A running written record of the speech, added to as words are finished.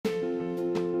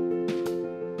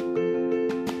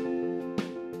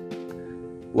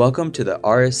Welcome to the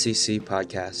RSCC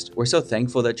podcast. We're so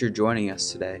thankful that you're joining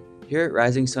us today. Here at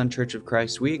Rising Sun Church of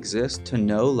Christ, we exist to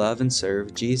know, love, and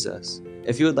serve Jesus.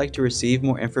 If you would like to receive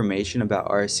more information about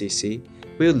RSCC,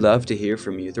 we would love to hear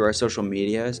from you through our social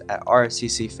medias at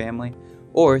RSCC Family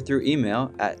or through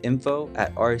email at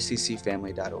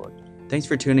info@rsccfamily.org. Thanks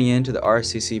for tuning in to the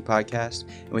RSCC podcast,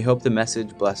 and we hope the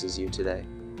message blesses you today.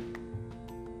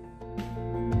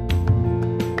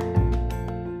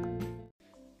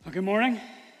 Well, good morning.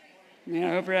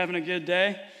 I hope you're having a good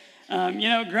day.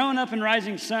 Growing up in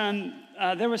Rising Sun,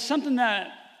 there was something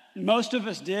that most of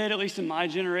us did, at least in my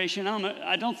generation.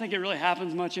 I don't think it really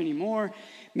happens much anymore.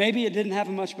 Maybe it didn't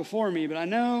happen much before me, but I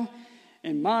know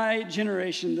in my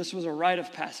generation, this was a rite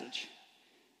of passage.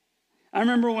 I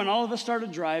remember when all of us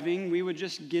started driving, we would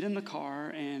just get in the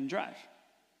car and drive.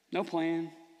 No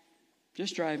plan,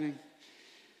 just driving.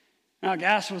 Now,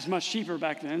 gas was much cheaper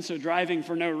back then, so driving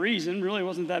for no reason really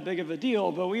wasn't that big of a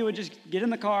deal, but we would just get in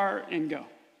the car and go.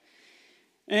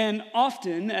 And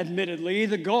often, admittedly,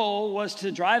 the goal was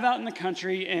to drive out in the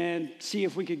country and see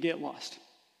if we could get lost.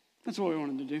 That's what we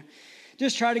wanted to do.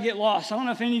 Just try to get lost. I don't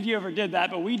know if any of you ever did that,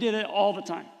 but we did it all the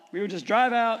time. We would just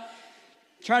drive out,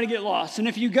 try to get lost. And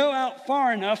if you go out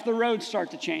far enough, the roads start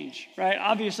to change, right?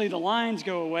 Obviously, the lines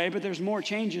go away, but there's more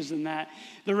changes than that.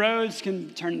 The roads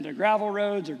can turn into gravel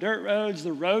roads or dirt roads.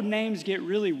 The road names get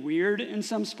really weird in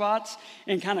some spots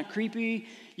and kind of creepy.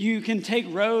 You can take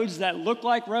roads that look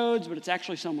like roads, but it's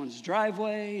actually someone's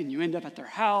driveway, and you end up at their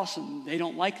house, and they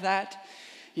don't like that.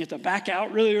 You have to back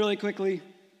out really, really quickly.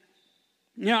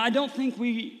 I don't think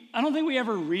we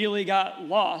ever really got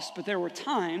lost, but there were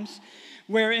times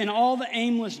where in all the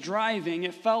aimless driving,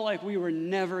 it felt like we were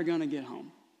never going to get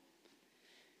home.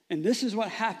 And this is what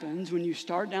happens when you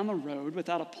start down the road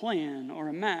without a plan or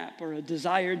a map or a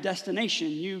desired destination.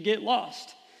 You get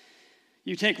lost.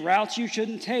 You take routes you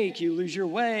shouldn't take, you lose your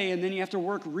way, and then you have to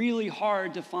work really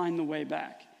hard to find the way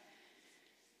back.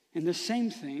 And the same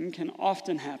thing can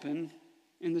often happen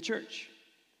in the church.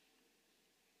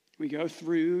 We go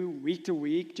through week to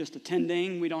week just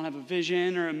attending. We don't have a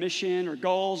vision or a mission or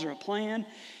goals or a plan,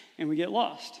 and we get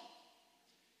lost.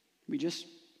 We just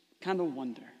kind of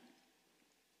wonder.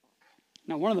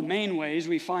 Now, one of the main ways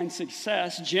we find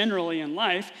success generally in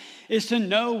life is to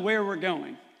know where we're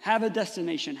going, have a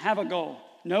destination, have a goal,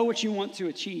 know what you want to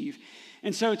achieve.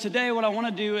 And so today what I want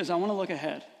to do is I want to look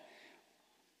ahead.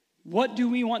 What do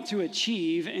we want to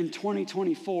achieve in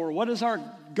 2024? What is our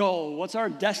goal? What's our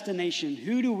destination?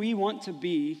 Who do we want to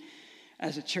be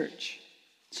as a church?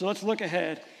 So let's look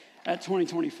ahead at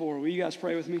 2024. Will you guys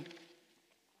pray with me?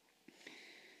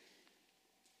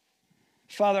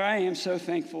 Father, I am so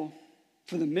thankful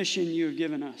for the mission you have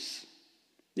given us,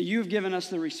 that you have given us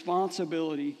the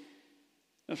responsibility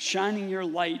of shining your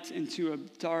light into a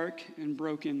dark and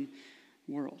broken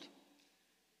world.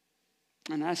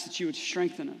 And I ask that you would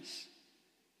strengthen us,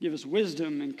 give us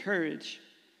wisdom and courage,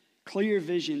 clear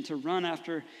vision to run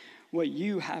after what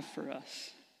you have for us.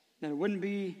 That it wouldn't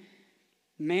be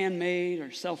man-made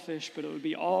or selfish, but it would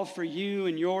be all for you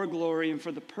and your glory and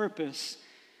for the purpose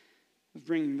of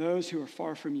bringing those who are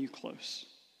far from you close.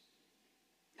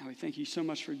 Now we thank you so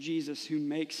much for Jesus, who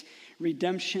makes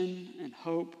redemption and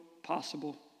hope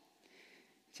possible.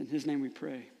 It's in his name we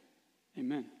pray.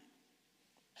 Amen.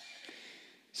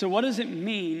 So what does it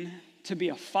mean to be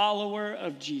a follower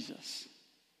of Jesus?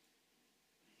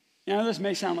 This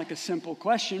may sound like a simple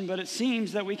question, but it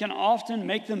seems that we can often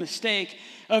make the mistake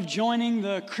of joining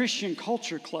the Christian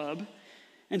culture club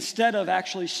instead of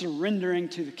actually surrendering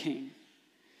to the King.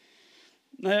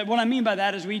 What I mean by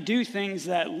that is we do things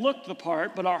that look the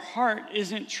part, but our heart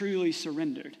isn't truly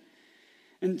surrendered.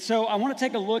 And so I want to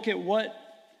take a look at what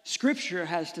Scripture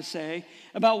has to say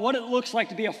about what it looks like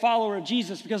to be a follower of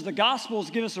Jesus, because the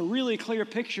Gospels give us a really clear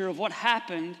picture of what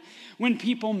happened when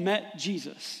people met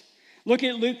Jesus. Look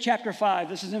at Luke chapter 5.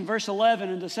 This is in verse 11,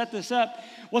 and to set this up,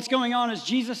 what's going on is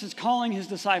Jesus is calling his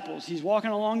disciples. He's walking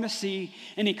along the sea,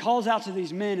 and he calls out to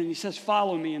these men, and he says,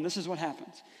 "Follow me," and this is what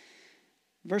happens.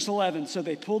 Verse 11, so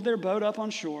they pulled their boat up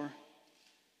on shore,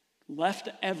 left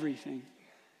everything,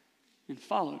 and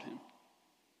followed him.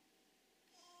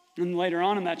 And later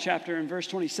on in that chapter, in verse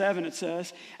 27, it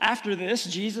says, after this,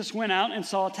 Jesus went out and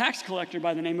saw a tax collector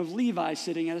by the name of Levi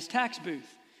sitting at his tax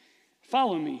booth.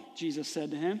 "Follow me," Jesus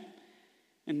said to him.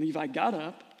 And Levi got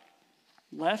up,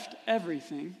 left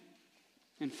everything,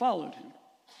 and followed him.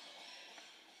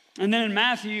 And then in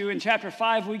Matthew, in chapter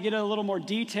 5, we get a little more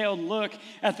detailed look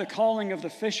at the calling of the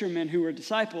fishermen who were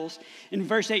disciples. In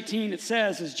verse 18, it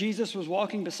says, as Jesus was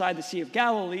walking beside the Sea of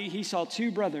Galilee, he saw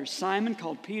two brothers, Simon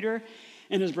called Peter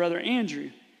and his brother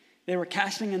Andrew. They were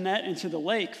casting a net into the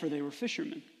lake, for they were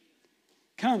fishermen.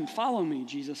 "Come, follow me,"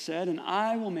 Jesus said, "and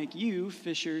I will make you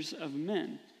fishers of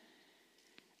men."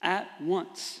 At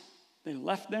once, they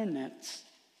left their nets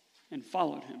and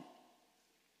followed him.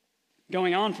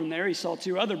 Going on from there, he saw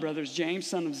two other brothers, James,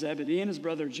 son of Zebedee, and his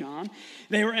brother John.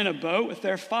 They were in a boat with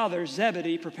their father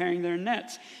Zebedee, preparing their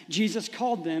nets. Jesus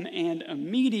called them, and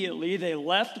immediately they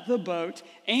left the boat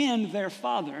and their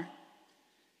father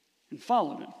and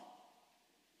followed him.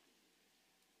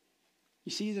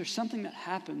 You see, there's something that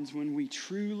happens when we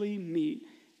truly meet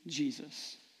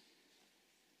Jesus.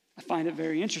 I find it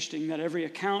very interesting that every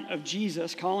account of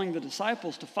Jesus calling the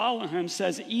disciples to follow him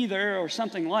says either or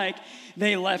something like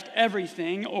they left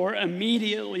everything or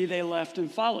immediately they left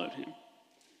and followed him.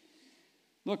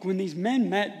 Look, when these men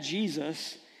met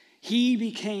Jesus, he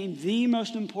became the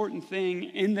most important thing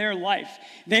in their life.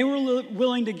 They were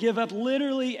willing to give up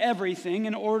literally everything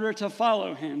in order to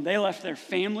follow him. They left their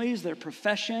families, their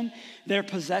profession, their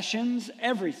possessions,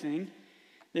 everything.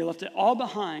 They left it all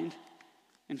behind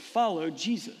and followed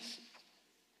Jesus.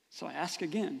 So I ask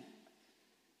again,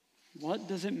 what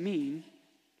does it mean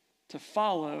to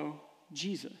follow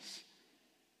Jesus?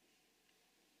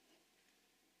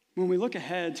 When we look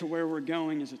ahead to where we're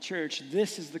going as a church,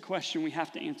 this is the question we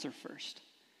have to answer first.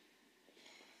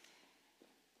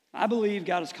 I believe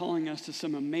God is calling us to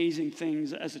some amazing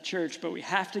things as a church, but we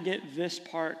have to get this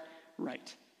part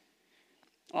right.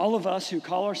 All of us who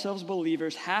call ourselves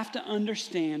believers have to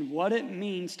understand what it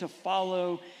means to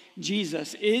follow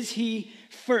Jesus. Is he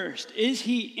first? Is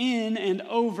he in and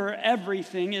over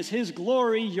everything? Is his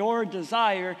glory your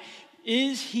desire?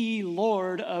 Is he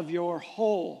Lord of your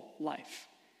whole life?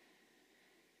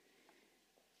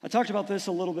 I talked about this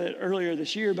a little bit earlier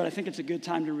this year, but I think it's a good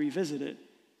time to revisit it.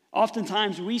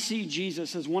 Oftentimes, we see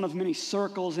Jesus as one of many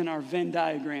circles in our Venn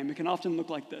diagram. It can often look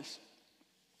like this.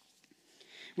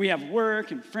 We have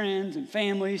work and friends and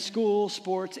family, school,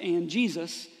 sports, and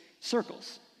Jesus,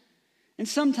 circles. And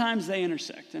sometimes they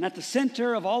intersect. And at the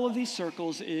center of all of these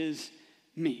circles is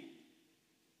me.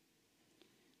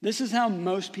 This is how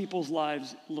most people's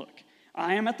lives look.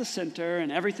 I am at the center,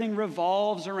 and everything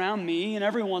revolves around me, and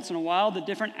every once in a while, the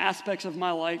different aspects of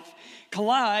my life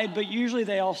collide, but usually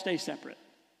they all stay separate.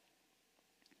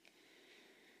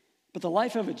 But the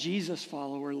life of a Jesus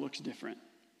follower looks different.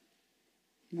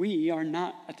 We are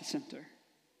not at the center.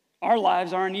 Our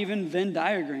lives aren't even Venn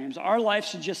diagrams. Our life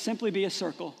should just simply be a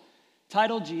circle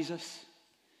titled Jesus.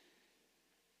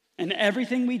 And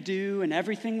everything we do and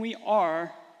everything we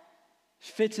are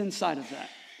fits inside of that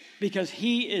because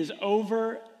he is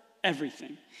over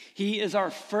everything. He is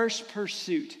our first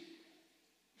pursuit.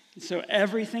 So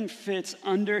everything fits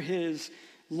under his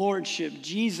lordship.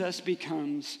 Jesus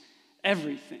becomes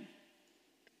everything.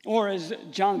 Or as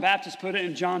John the Baptist put it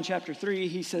in John chapter 3,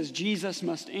 he says, Jesus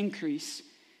must increase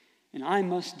and I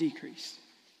must decrease.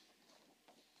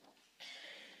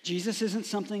 Jesus isn't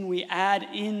something we add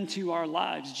into our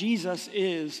lives. Jesus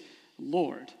is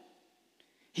Lord.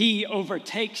 He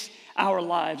overtakes our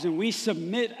lives and we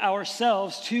submit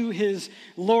ourselves to his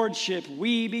lordship.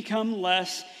 We become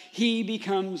less, he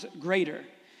becomes greater.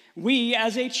 We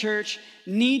as a church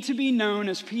need to be known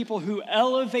as people who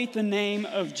elevate the name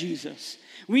of Jesus.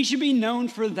 We should be known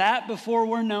for that before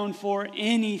we're known for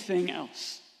anything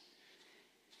else.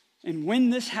 And when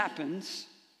this happens,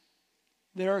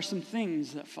 there are some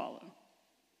things that follow.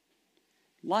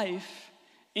 Life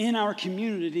in our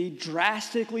community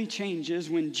drastically changes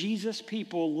when Jesus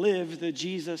people live the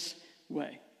Jesus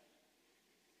way.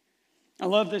 I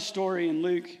love this story in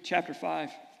Luke chapter 5.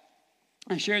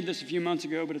 I shared this a few months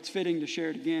ago, but it's fitting to share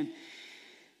it again.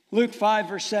 Luke 5,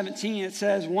 verse 17, it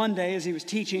says, "One day as he was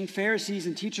teaching, Pharisees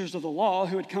and teachers of the law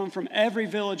who had come from every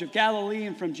village of Galilee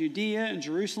and from Judea and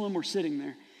Jerusalem were sitting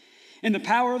there. And the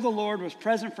power of the Lord was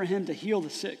present for him to heal the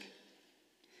sick.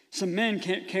 Some men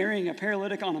carrying a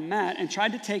paralytic on a mat and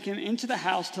tried to take him into the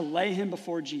house to lay him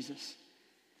before Jesus.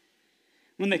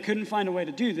 When they couldn't find a way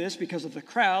to do this because of the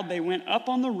crowd, they went up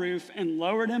on the roof and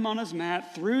lowered him on his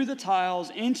mat through the tiles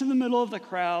into the middle of the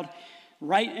crowd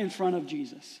right in front of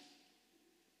Jesus.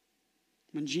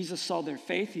 When Jesus saw their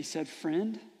faith, he said,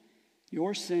 'Friend,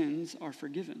 your sins are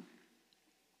forgiven.'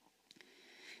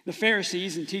 The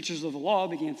Pharisees and teachers of the law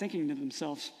began thinking to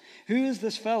themselves, 'Who is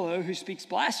this fellow who speaks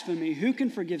blasphemy? Who can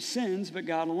forgive sins but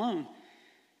God alone?'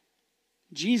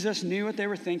 Jesus knew what they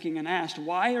were thinking and asked,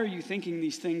 'Why are you thinking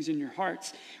these things in your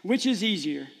hearts? Which is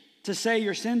easier, to say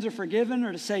your sins are forgiven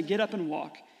or to say get up and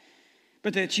walk?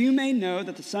 But that you may know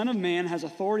that the Son of Man has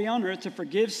authority on earth to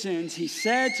forgive sins, he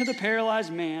said to the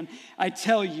paralyzed man, I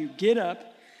tell you, get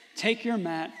up, take your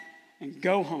mat, and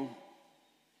go home.'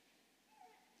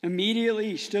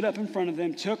 Immediately he stood up in front of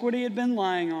them, took what he had been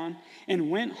lying on, and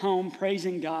went home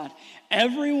praising God.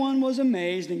 Everyone was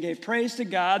amazed and gave praise to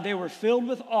God. They were filled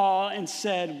with awe and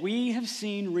said, "We have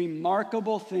seen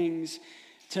remarkable things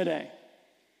today."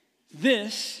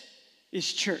 This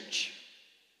is church.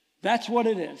 That's what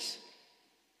it is.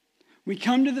 We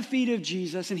come to the feet of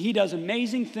Jesus and he does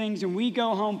amazing things, and we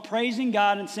go home praising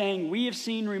God and saying, "We have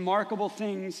seen remarkable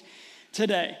things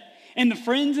today." And the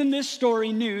friends in this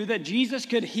story knew that Jesus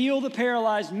could heal the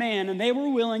paralyzed man, and they were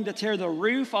willing to tear the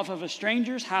roof off of a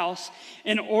stranger's house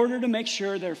in order to make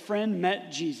sure their friend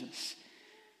met Jesus.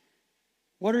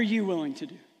 What are you willing to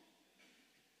do?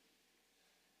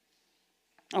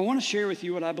 I want to share with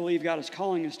you what I believe God is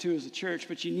calling us to as a church,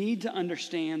 but you need to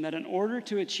understand that in order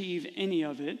to achieve any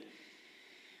of it,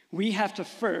 we have to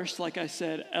first, like I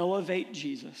said, elevate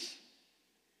Jesus.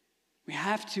 We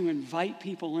have to invite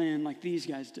people in like these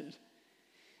guys did.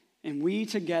 And we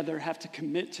together have to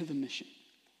commit to the mission.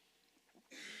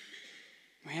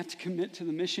 We have to commit to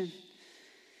the mission.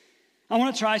 I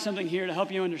want to try something here to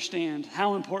help you understand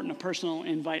how important a personal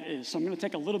invite is. So I'm going to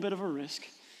take a little bit of a risk.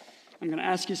 I'm going to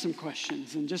ask you some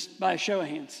questions, and just by a show of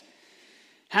hands.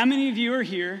 How many of you are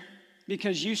here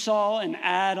because you saw an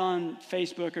ad on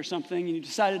Facebook or something and you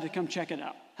decided to come check it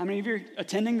out? How many of you are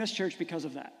attending this church because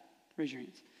of that? Raise your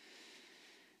hands.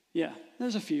 Yeah,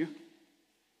 there's a few.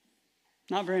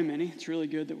 Not very many. It's really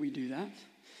good that we do that.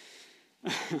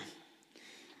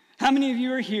 How many of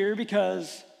you are here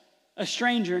because a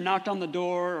stranger knocked on the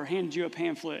door or handed you a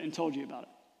pamphlet and told you about it?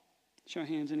 Show of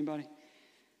hands, anybody?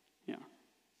 Yeah.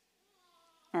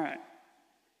 All right.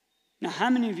 Now, how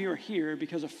many of you are here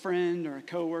because a friend or a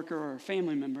coworker or a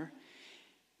family member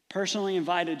personally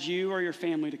invited you or your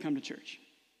family to come to church?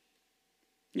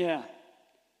 Yeah.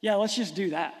 Yeah, let's just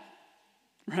do that.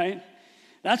 Right?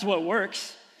 That's what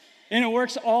works. And it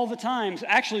works all the time.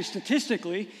 Actually,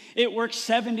 statistically, it works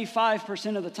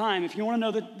 75% of the time. If you want to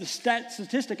know the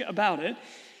statistic about it,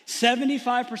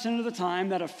 75% of the time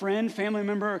that a friend, family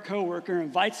member, or coworker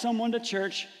invites someone to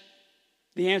church,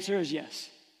 the answer is yes.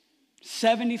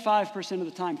 75% of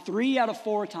the time, 3 out of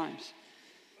 4 times.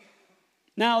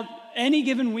 Now, any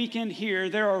given weekend here,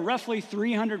 there are roughly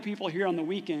 300 people here on the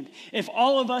weekend. If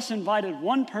all of us invited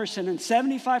one person and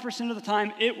 75% of the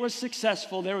time it was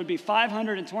successful, there would be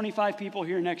 525 people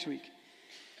here next week.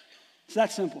 It's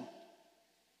that simple.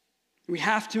 We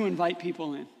have to invite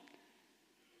people in.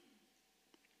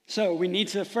 So we need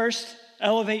to first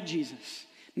elevate Jesus,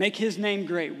 make his name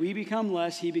great. We become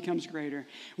less, he becomes greater.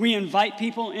 We invite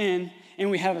people in,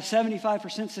 and we have a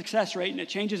 75% success rate, and it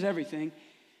changes everything.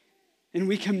 And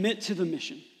we commit to the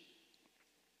mission.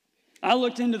 I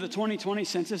looked into the 2020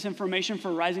 census information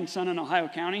for Rising Sun in Ohio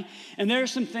County, and there are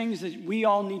some things that we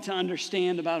all need to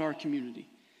understand about our community,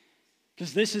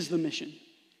 because this is the mission.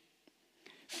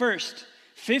 First,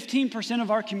 15%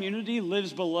 of our community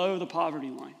lives below the poverty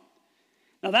line.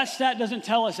 Now, that stat doesn't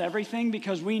tell us everything,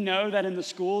 because we know that in the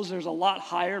schools there's a lot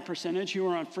higher percentage who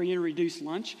are on free and reduced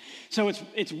lunch. So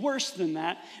it's worse than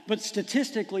that. But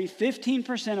statistically,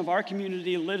 15% of our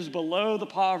community lives below the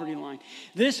poverty line.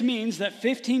 This means that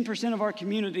 15% of our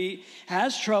community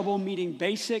has trouble meeting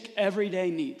basic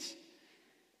everyday needs.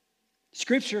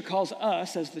 Scripture calls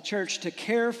us as the church to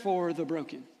care for the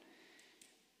broken.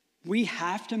 We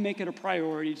have to make it a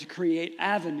priority to create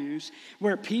avenues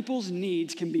where people's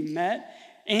needs can be met,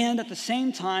 and at the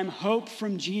same time, hope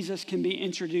from Jesus can be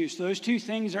introduced. Those two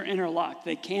things are interlocked.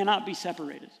 They cannot be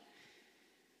separated.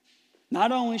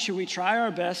 Not only should we try our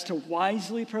best to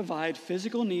wisely provide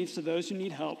physical needs to those who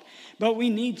need help, but we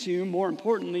need to, more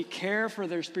importantly, care for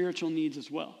their spiritual needs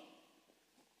as well.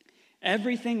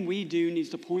 Everything we do needs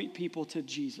to point people to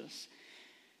Jesus.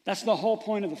 That's the whole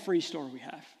point of the free store we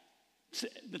have.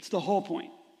 That's the whole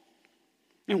point.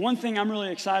 And one thing I'm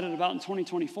really excited about in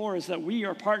 2024 is that we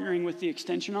are partnering with the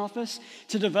Extension Office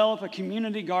to develop a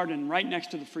community garden right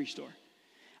next to the free store.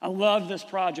 I love this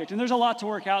project, and there's a lot to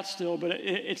work out still, but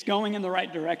it's going in the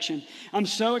right direction. I'm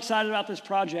so excited about this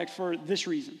project for this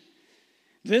reason.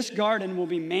 This garden will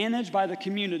be managed by the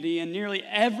community, and nearly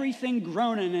everything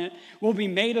grown in it will be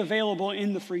made available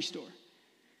in the free store.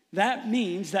 That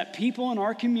means that people in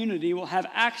our community will have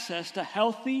access to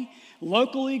healthy,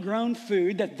 locally grown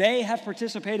food that they have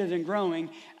participated in growing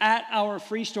at our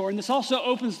free store. And this also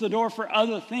opens the door for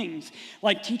other things,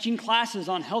 like teaching classes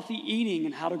on healthy eating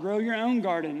and how to grow your own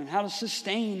garden and how to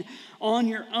sustain on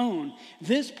your own.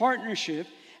 This partnership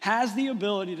has the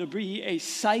ability to be a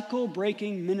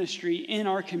cycle-breaking ministry in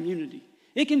our community.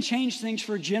 It can change things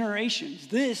for generations.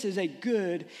 This is a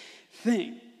good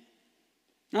thing.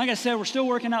 Like I said, we're still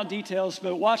working out details,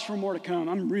 but watch for more to come.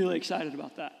 I'm really excited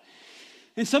about that.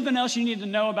 And something else you need to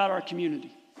know about our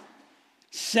community.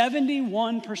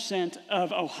 71%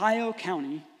 of Ohio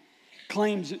County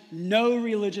claims no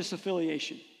religious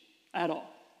affiliation at all.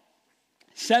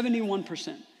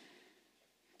 71%.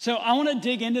 So I want to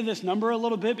dig into this number a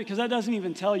little bit because that doesn't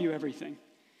even tell you everything.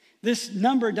 This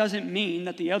number doesn't mean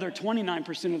that the other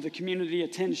 29% of the community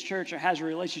attends church or has a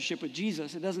relationship with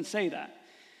Jesus. It doesn't say that.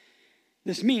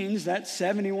 This means that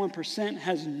 71%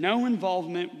 has no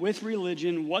involvement with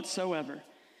religion whatsoever.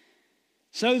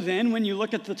 So then, when you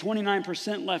look at the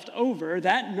 29% left over,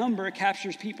 that number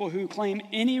captures people who claim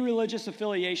any religious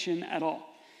affiliation at all.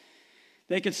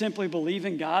 They could simply believe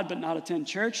in God but not attend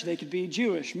church. They could be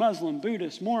Jewish, Muslim,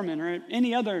 Buddhist, Mormon, or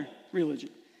any other religion.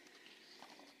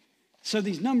 So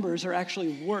these numbers are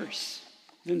actually worse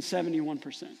than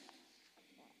 71%.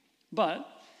 But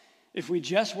if we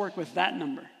just work with that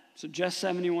number, so just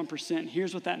 71%,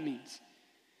 here's what that means.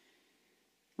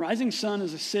 Rising Sun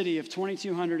is a city of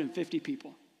 2,250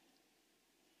 people.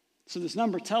 So this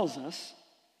number tells us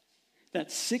that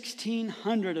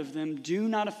 1,600 of them do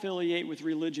not affiliate with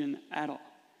religion at all.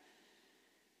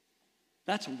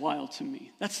 That's wild to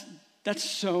me. That's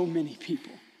so many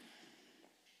people.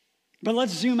 But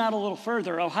let's zoom out a little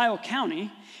further. Ohio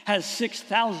County has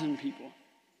 6,000 people.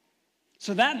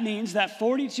 So that means that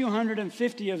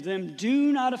 4,250 of them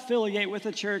do not affiliate with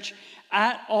a church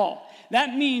at all.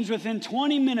 That means within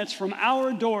 20 minutes from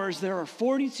our doors, there are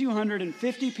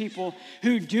 4,250 people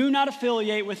who do not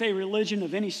affiliate with a religion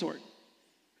of any sort.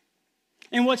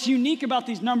 And what's unique about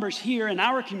these numbers here in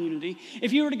our community,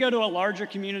 if you were to go to a larger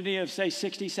community of, say,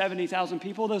 60, 70,000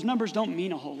 people, those numbers don't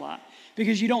mean a whole lot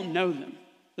because you don't know them.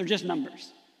 They're just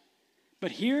numbers.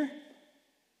 But here,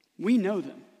 we know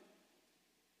them.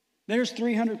 There's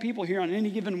 300 people here on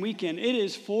any given weekend. It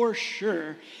is for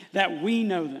sure that we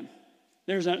know them.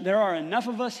 There are enough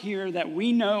of us here that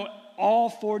we know all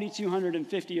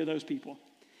 4,250 of those people.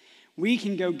 We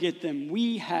can go get them.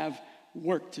 We have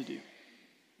work to do.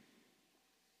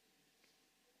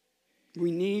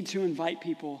 We need to invite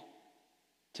people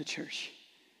to church.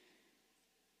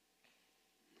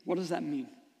 What does that mean?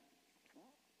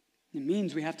 It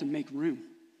means we have to make room.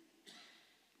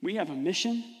 We have a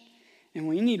mission, and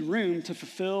we need room to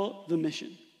fulfill the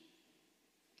mission.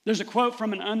 There's a quote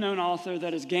from an unknown author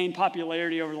that has gained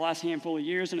popularity over the last handful of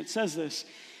years, and it says this: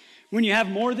 "When you have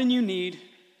more than you need,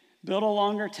 build a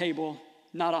longer table,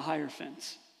 not a higher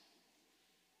fence."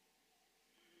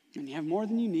 When you have more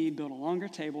than you need, build a longer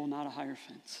table, not a higher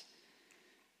fence.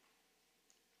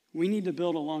 We need to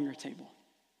build a longer table.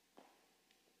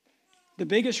 The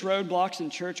biggest roadblocks in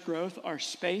church growth are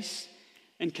space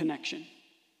and connection.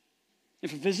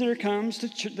 If a visitor comes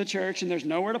to the church and there's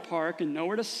nowhere to park and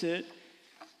nowhere to sit,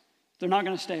 they're not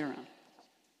going to stay around.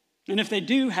 And if they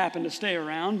do happen to stay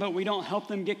around, but we don't help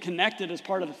them get connected as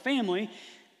part of the family,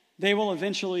 they will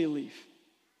eventually leave.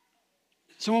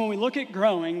 So when we look at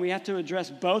growing, we have to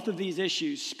address both of these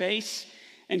issues, space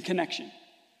and connection.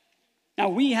 Now,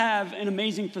 we have an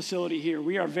amazing facility here.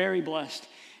 We are very blessed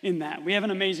in that. We have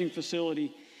an amazing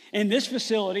facility. And this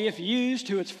facility, if used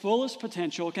to its fullest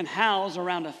potential, can house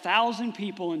around 1,000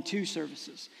 people in 2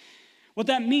 services. What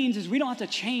that means is we don't have to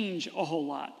change a whole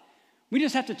lot. We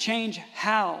just have to change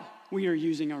how we are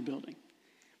using our building.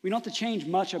 We don't have to change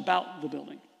much about the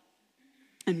building.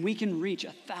 And we can reach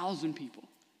 1,000 people.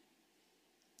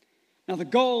 Now, the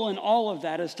goal in all of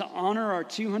that is to honor our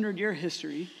 200-year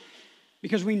history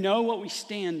because we know what we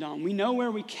stand on. We know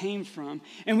where we came from,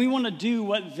 and we want to do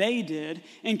what they did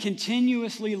and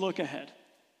continuously look ahead.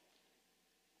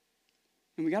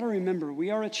 And we got to remember,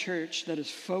 we are a church that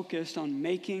is focused on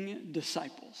making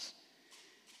disciples.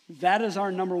 That is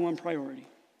our number one priority.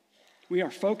 We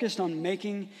are focused on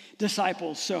making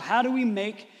disciples. So how do we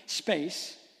make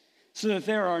space so that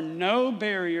there are no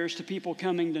barriers to people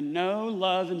coming to know,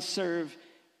 love, and serve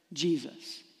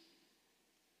Jesus?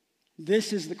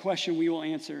 This is the question we will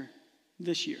answer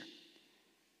this year.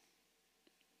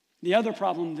 The other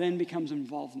problem then becomes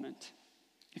involvement.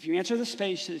 If you answer the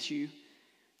space issue,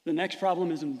 the next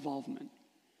problem is involvement.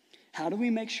 How do we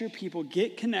make sure people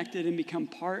get connected and become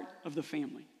part of the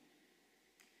family?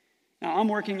 Now, I'm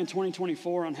working in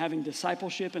 2024 on having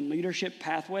discipleship and leadership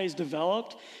pathways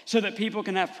developed so that people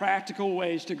can have practical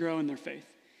ways to grow in their faith.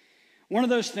 One of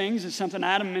those things is something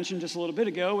Adam mentioned just a little bit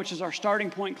ago, which is our starting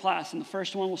point class, and the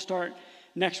first one will start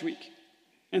next week.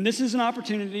 And this is an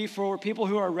opportunity for people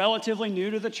who are relatively new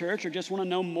to the church or just want to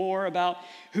know more about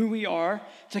who we are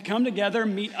to come together,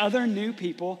 meet other new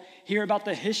people, hear about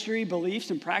the history,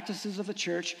 beliefs, and practices of the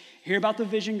church, hear about the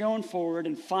vision going forward,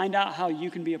 and find out how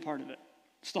you can be a part of it.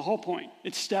 It's the whole point.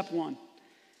 It's step one.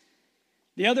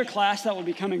 The other class that will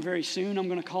be coming very soon, I'm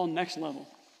going to call Next Level.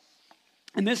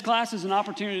 And this class is an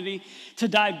opportunity to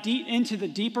dive deep into the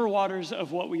deeper waters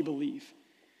of what we believe.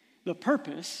 The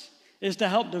purpose is to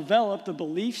help develop the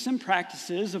beliefs and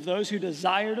practices of those who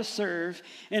desire to serve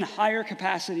in higher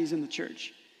capacities in the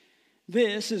church.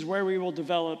 This is where we will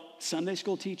develop Sunday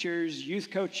school teachers,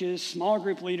 youth coaches, small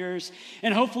group leaders,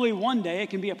 and hopefully one day it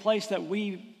can be a place that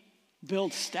we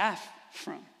build staff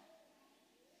from.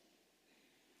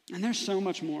 And there's so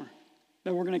much more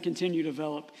that we're going to continue to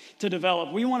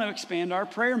develop. We want to expand our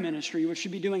prayer ministry, which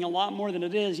should be doing a lot more than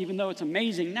it is, even though it's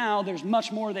amazing now, there's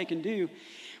much more they can do.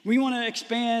 We want to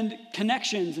expand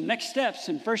connections and next steps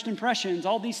and first impressions,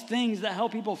 all these things that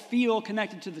help people feel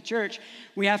connected to the church.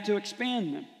 We have to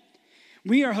expand them.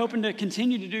 We are hoping to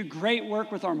continue to do great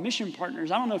work with our mission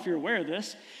partners. I don't know if you're aware of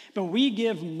this, but we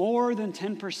give more than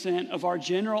 10% of our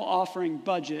general offering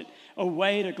budget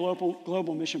away to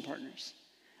global mission partners.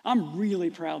 I'm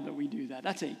really proud that we do that.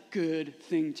 That's a good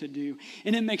thing to do,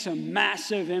 and it makes a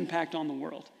massive impact on the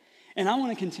world. And I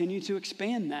want to continue to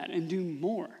expand that and do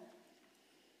more.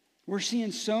 We're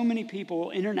seeing so many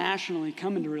people internationally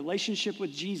come into relationship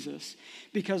with Jesus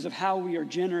because of how we are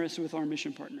generous with our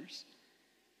mission partners.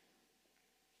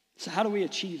 So how do we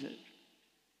achieve it?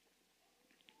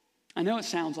 I know it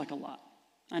sounds like a lot.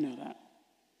 I know that.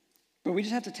 But we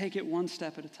just have to take it one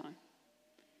step at a time.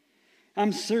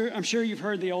 I'm sure you've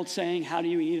heard the old saying, how do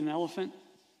you eat an elephant?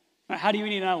 How do you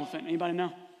eat an elephant? Anybody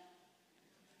know?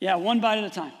 Yeah, one bite at a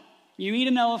time. You eat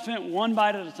an elephant one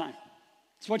bite at a time.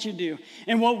 That's what you do.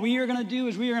 And what we are going to do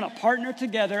is we are going to partner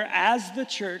together as the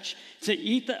church to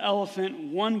eat the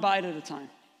elephant one bite at a time.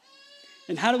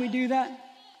 And how do we do that?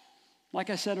 Like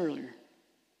I said earlier,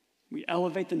 we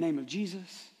elevate the name of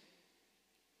Jesus,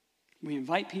 we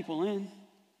invite people in,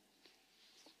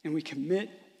 and we commit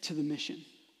to the mission.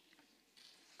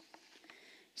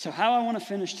 So how I want to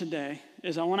finish today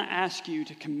is I want to ask you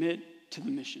to commit to the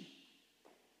mission.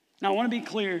 Now, I want to be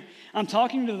clear. I'm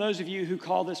talking to those of you who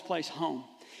call this place home.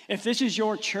 If this is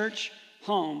your church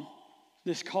home,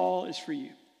 this call is for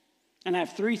you. And I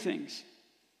have three things.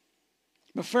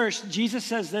 But first, Jesus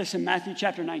says this in Matthew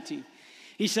chapter 19.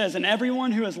 He says, and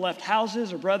everyone who has left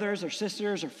houses or brothers or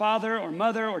sisters or father or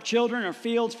mother or children or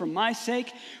fields for my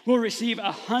sake will receive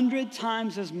 100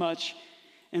 times as much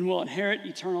and will inherit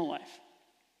eternal life.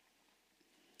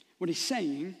 What he's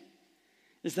saying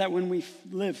is that when we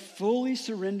live fully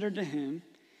surrendered to him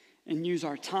and use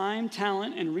our time,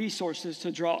 talent, and resources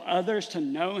to draw others to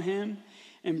know him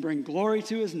and bring glory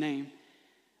to his name,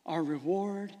 our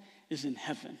reward is in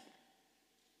heaven.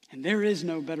 And there is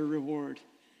no better reward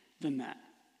than that.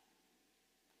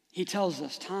 He tells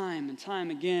us time and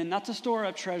time again not to store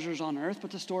up treasures on earth,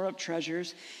 but to store up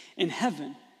treasures in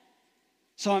heaven.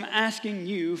 So I'm asking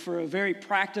you for a very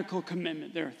practical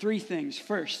commitment. There are three things.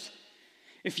 First,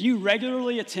 if you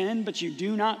regularly attend but you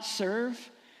do not serve,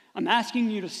 I'm asking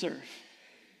you to serve.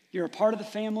 You're a part of the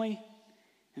family,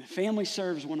 and the family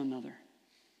serves one another.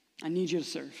 I need you to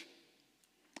serve.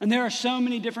 And there are so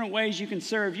many different ways you can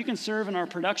serve. You can serve in our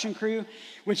production crew,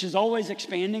 which is always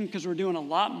expanding because we're doing a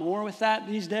lot more with that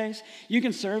these days. You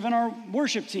can serve in our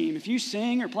worship team. If you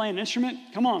sing or play an instrument,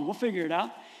 come on, we'll figure it out.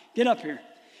 Get up here.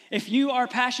 If you are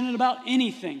passionate about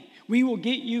anything, we will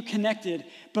get you connected.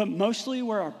 But mostly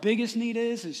where our biggest need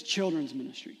is children's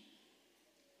ministry.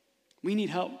 We need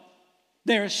help.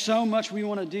 There is so much we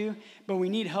want to do, but we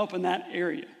need help in that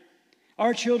area.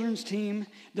 Our children's team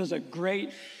does a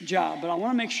great job, but I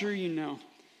want to make sure you know,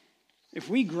 if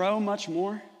we grow much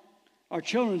more, our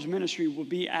children's ministry will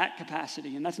be at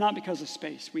capacity, and that's not because of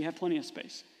space. We have plenty of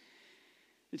space.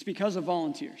 It's because of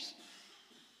volunteers.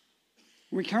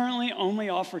 We currently only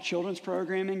offer children's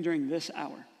programming during this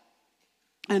hour,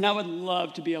 and I would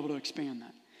love to be able to expand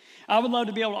that. I would love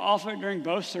to be able to offer it during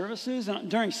both services, and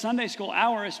during Sunday school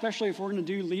hour, especially if we're going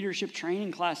to do leadership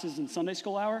training classes in Sunday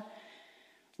school hour.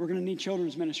 We're going to need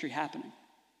children's ministry happening.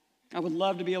 I would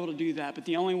love to be able to do that, but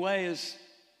the only way is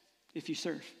if you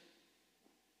serve.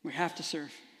 We have to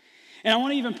serve. And I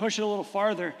want to even push it a little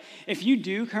farther. If you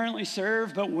do currently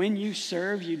serve, but when you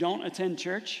serve, you don't attend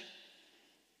church,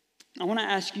 I want to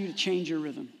ask you to change your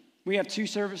rhythm. We have 2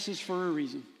 services for a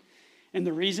reason. And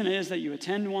the reason is that you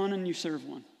attend one and you serve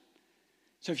one.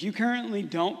 So if you currently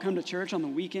don't come to church on the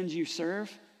weekends you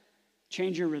serve,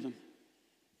 change your rhythm.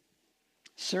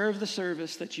 Serve the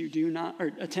service that you do not,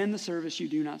 or attend the service you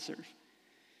do not serve.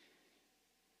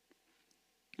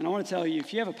 And I want to tell you,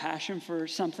 if you have a passion for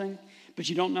something, but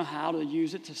you don't know how to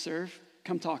use it to serve,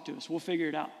 come talk to us. We'll figure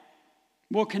it out.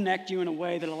 We'll connect you in a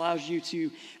way that allows you to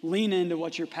lean into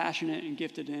what you're passionate and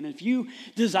gifted in. If you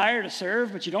desire to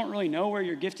serve, but you don't really know where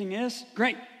your gifting is,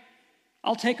 great.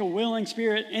 I'll take a willing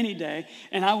spirit any day,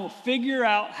 and I will figure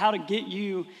out how to get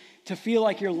you to feel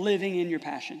like you're living in your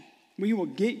passion. We will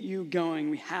get you going.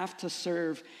 We have to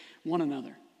serve one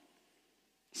another.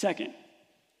 Second,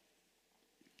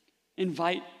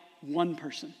 invite one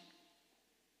person.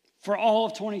 For all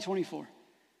of 2024,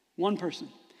 one person.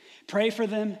 Pray for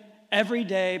them every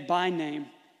day by name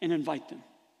and invite them.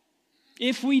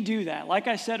 If we do that, like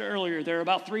I said earlier, there are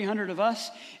about 300 of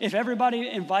us. If everybody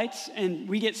invites and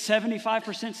we get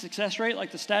 75% success rate,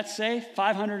 like the stats say,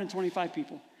 525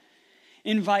 people.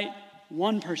 Invite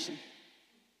one person,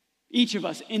 each of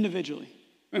us individually.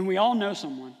 And we all know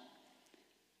someone.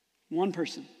 One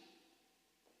person.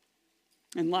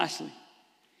 And lastly,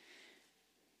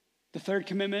 the third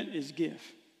commitment is give.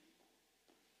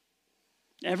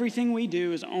 Everything we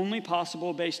do is only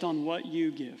possible based on what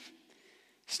you give.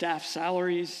 Staff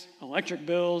salaries, electric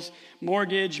bills,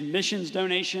 mortgage, missions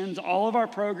donations, all of our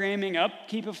programming,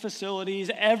 upkeep of facilities,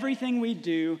 everything we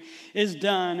do is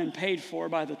done and paid for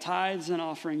by the tithes and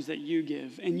offerings that you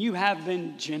give. And you have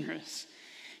been generous.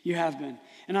 You have been.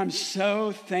 And I'm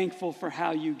so thankful for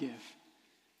how you give.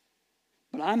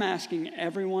 But I'm asking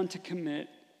everyone to commit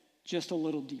just a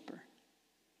little deeper.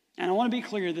 And I want to be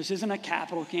clear, this isn't a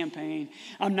capital campaign.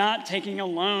 I'm not taking a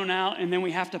loan out and then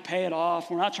we have to pay it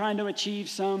off. We're not trying to achieve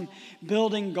some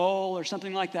building goal or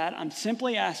something like that. I'm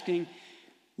simply asking,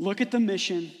 look at the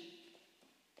mission,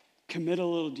 commit a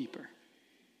little deeper.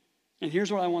 And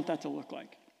here's what I want that to look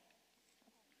like.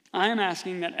 I am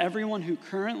asking that everyone who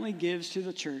currently gives to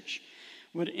the church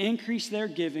would increase their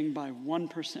giving by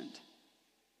 1%.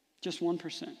 Just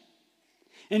 1%.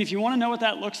 And if you want to know what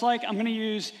that looks like, I'm going to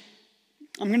use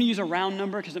a round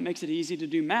number because it makes it easy to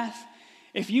do math.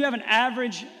 If you have an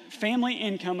average family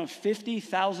income of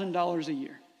 $50,000 a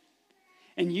year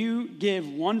and you give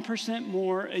 1%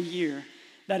 more a year,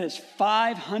 that is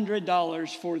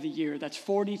 $500 for the year. That's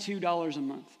 $42 a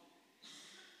month.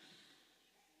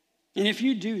 And if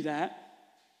you do that,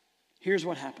 here's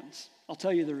what happens. I'll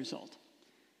tell you the result.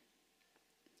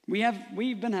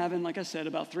 We've been having, like I said,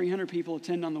 about 300 people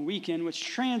attend on the weekend, which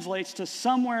translates to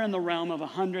somewhere in the realm of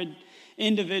 100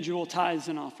 individual tithes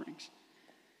and offerings.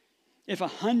 If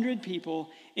 100 people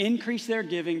increase their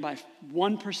giving by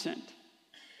 1%,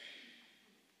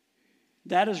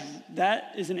 that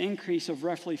is an increase of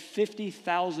roughly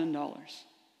 $50,000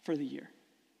 for the year.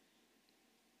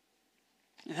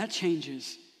 And that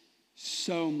changes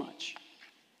so much.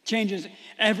 Changes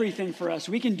everything for us.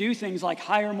 We can do things like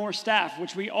hire more staff,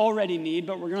 which we already need,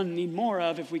 but we're going to need more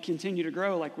of if we continue to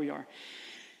grow like we are.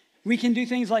 We can do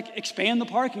things like expand the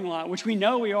parking lot, which we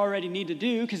know we already need to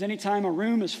do because anytime a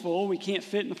room is full, we can't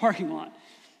fit in the parking lot.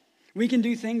 We can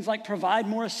do things like provide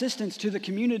more assistance to the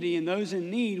community and those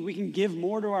in need. We can give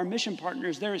more to our mission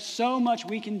partners. There is so much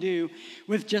we can do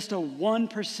with just a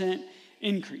 1%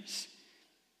 increase.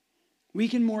 We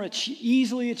can more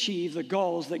easily achieve the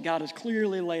goals that God has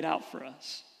clearly laid out for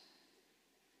us.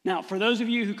 Now, for those of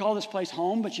you who call this place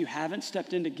home, but you haven't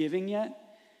stepped into giving yet,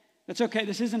 that's okay.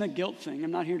 This isn't a guilt thing.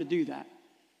 I'm not here to do that.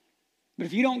 But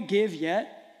if you don't give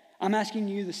yet, I'm asking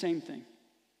you the same thing.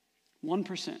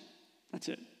 1%. That's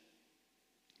it.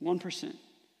 1%.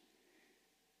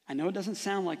 I know it doesn't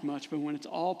sound like much, but when it's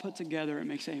all put together, it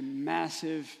makes a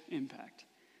massive impact.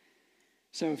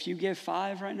 So if you give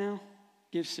 5 right now,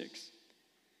 give 6.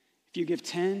 If you give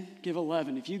 10, give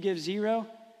 11. If you give 0,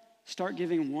 start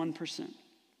giving 1%.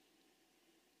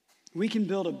 We can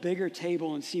build a bigger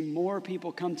table and see more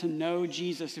people come to know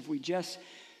Jesus if we just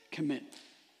commit.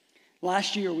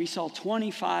 Last year, we saw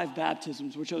 25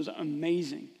 baptisms, which was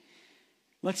amazing.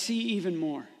 Let's see even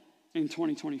more in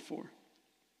 2024.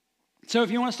 So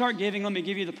if you want to start giving, let me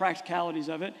give you the practicalities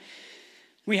of it.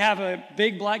 We have a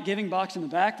big black giving box in the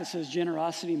back that says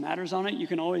Generosity Matters on it. You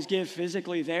can always give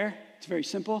physically there. It's very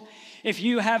simple. If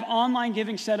you have online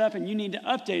giving set up and you need to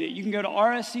update it, you can go to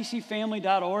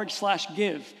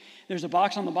rsccfamily.org/give. There's a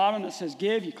box on the bottom that says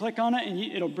give. You click on it and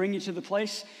it'll bring you to the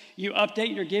place. You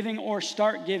update your giving or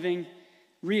start giving,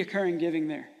 reoccurring giving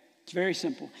there. It's very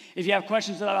simple. If you have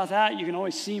questions about that, you can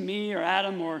always see me or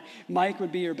Adam or Mike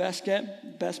would be your best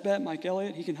bet, Mike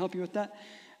Elliott. He can help you with that.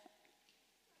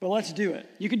 But let's do it.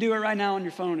 You can do it right now on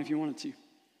your phone if you wanted to.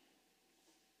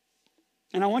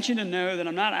 And I want you to know that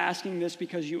I'm not asking this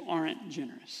because you aren't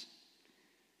generous.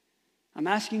 I'm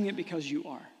asking it because you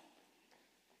are.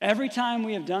 Every time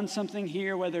we have done something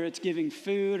here, whether it's giving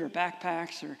food or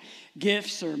backpacks or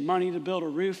gifts or money to build a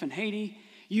roof in Haiti,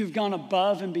 you've gone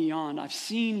above and beyond. I've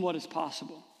seen what is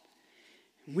possible.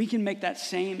 We can make that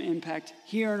same impact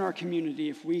here in our community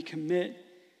if we commit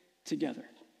together.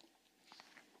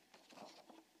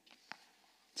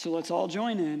 So let's all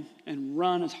join in and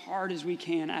run as hard as we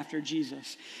can after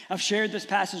Jesus. I've shared this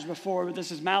passage before, but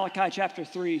this is Malachi chapter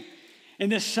 3.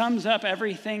 And this sums up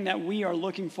everything that we are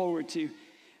looking forward to.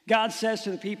 God says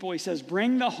to the people, he says,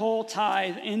 bring the whole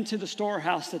tithe into the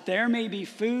storehouse, that there may be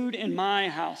food in my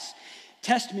house.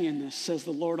 Test me in this, says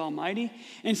the Lord Almighty,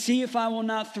 and see if I will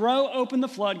not throw open the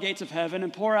floodgates of heaven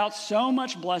and pour out so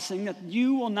much blessing that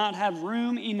you will not have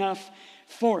room enough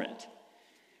for it.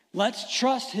 Let's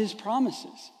trust his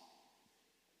promises.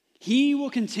 He will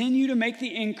continue to make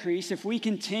the increase if we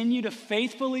continue to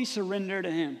faithfully surrender to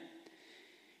him.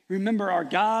 Remember, our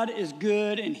God is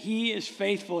good and he is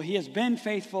faithful. He has been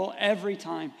faithful every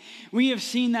time. We have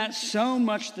seen that so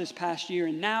much this past year,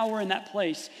 and now we're in that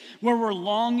place where we're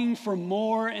longing for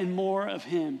more and more of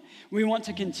him. We want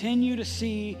to continue to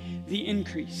see the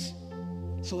increase.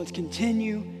 So let's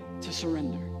continue to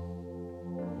surrender.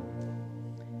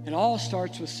 It all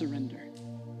starts with surrender.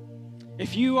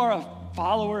 If you are a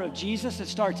follower of Jesus, it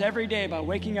starts every day by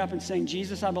waking up and saying,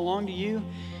 Jesus, I belong to you.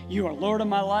 You are Lord of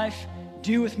my life.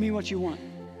 Do with me what you want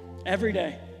every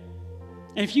day.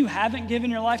 And if you haven't given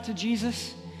your life to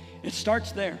Jesus, it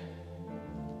starts there.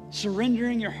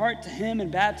 Surrendering your heart to him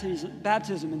in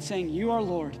baptism and saying, you are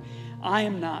Lord, I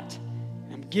am not.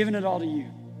 I'm giving it all to you.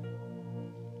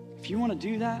 If you want to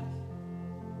do that,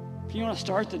 if you want to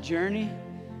start the journey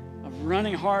of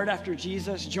running hard after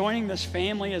Jesus, joining this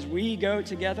family as we go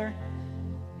together,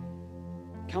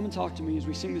 come and talk to me as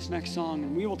we sing this next song,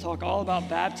 and we will talk all about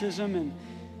baptism and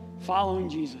following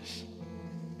Jesus,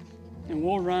 and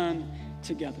we'll run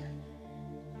together.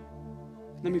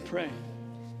 Let me pray,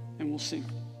 and we'll sing.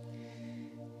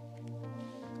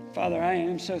 Father, I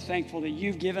am so thankful that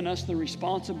you've given us the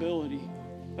responsibility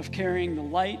of carrying the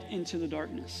light into the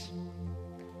darkness.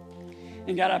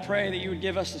 And God, I pray that you would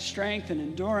give us the strength and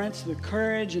endurance, the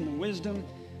courage and the wisdom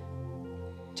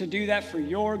to do that for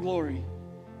your glory,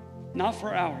 not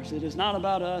for ours. It is not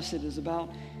about us, it is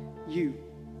about you.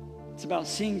 It's about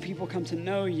seeing people come to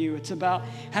know you. It's about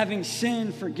having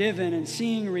sin forgiven and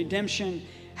seeing redemption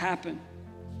happen.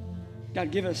 God,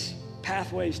 give us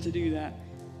pathways to do that.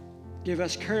 Give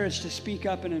us courage to speak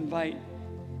up and invite.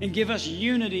 And give us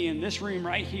unity in this room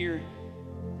right here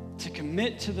to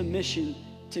commit to the mission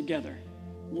together.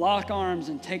 Lock arms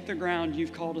and take the ground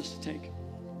you've called us to take.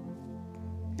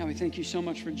 God, we thank you so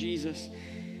much for Jesus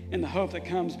and the hope that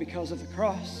comes because of the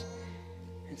cross.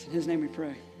 It's in his name we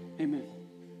pray. Amen.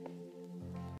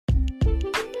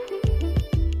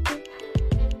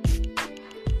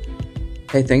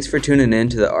 Hey, thanks for tuning in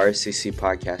to the RSCC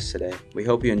podcast today. We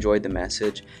hope you enjoyed the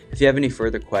message. If you have any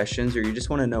further questions or you just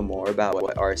want to know more about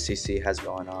what RSCC has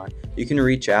going on, you can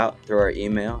reach out through our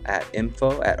email at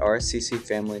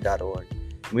info@rsccfamily.org.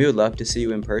 We would love to see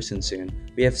you in person soon.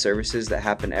 We have services that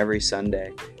happen every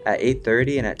Sunday at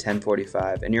 8:30 and at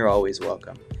 10:45, and you're always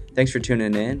welcome. Thanks for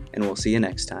tuning in, and we'll see you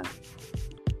next time.